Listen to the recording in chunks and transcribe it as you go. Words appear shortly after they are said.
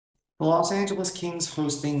The Los Angeles Kings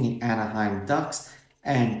hosting the Anaheim Ducks,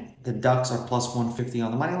 and the Ducks are plus 150 on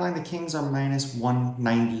the money line. The Kings are minus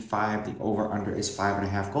 195. The over-under is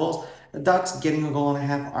 5.5 goals. The Ducks getting a goal and a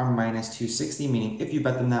half are minus 260, meaning if you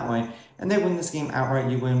bet them that way and they win this game outright,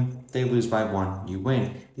 you win. They lose by one, you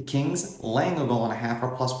win. The Kings laying a goal and a half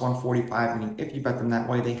are plus 145, meaning if you bet them that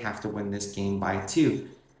way, they have to win this game by two.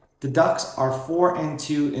 The Ducks are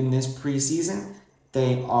 4-2 in this preseason.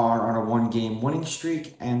 They are on a one-game winning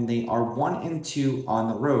streak, and they are 1-2 on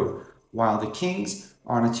the road. While the Kings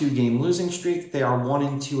are on a two-game losing streak, they are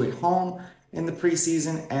 1-2 at home in the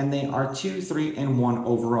preseason, and they are 2-3-1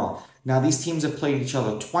 overall. Now, these teams have played each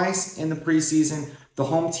other twice in the preseason. The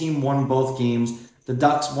home team won both games. The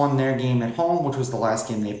Ducks won their game at home, which was the last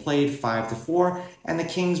game they played, 5-4, and the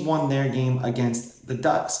Kings won their game against the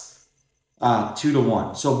Ducks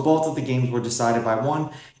 2-1. So both of the games were decided by one.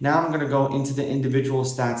 Now I'm going to go into the individual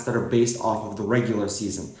stats that are based off of the regular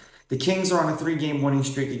season. The Kings are on a 3-game winning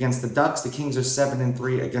streak against the Ducks. The Kings are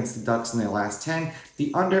 7-3 against the Ducks in their last 10.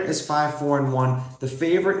 The under is 5-4-1. The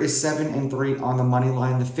favorite is 7-3 on the money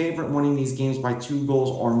line. The favorite winning these games by 2 goals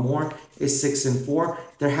or more is 6-4.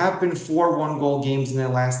 There have been 4 one-goal games in their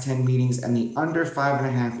last 10 meetings, and the under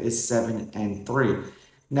 5.5 is 7-3.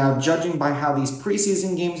 Now, judging by how these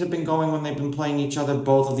preseason games have been going when they've been playing each other,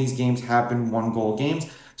 both of these games have been one-goal games.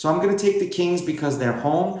 So I'm going to take the Kings because they're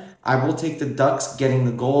home. I will take the Ducks getting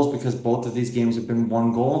the goals because both of these games have been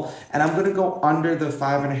one goal. And I'm going to go under the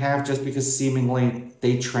 5.5 just because seemingly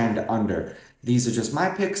they trend under. These are just my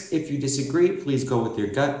picks. If you disagree, please go with your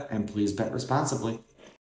gut and please bet responsibly.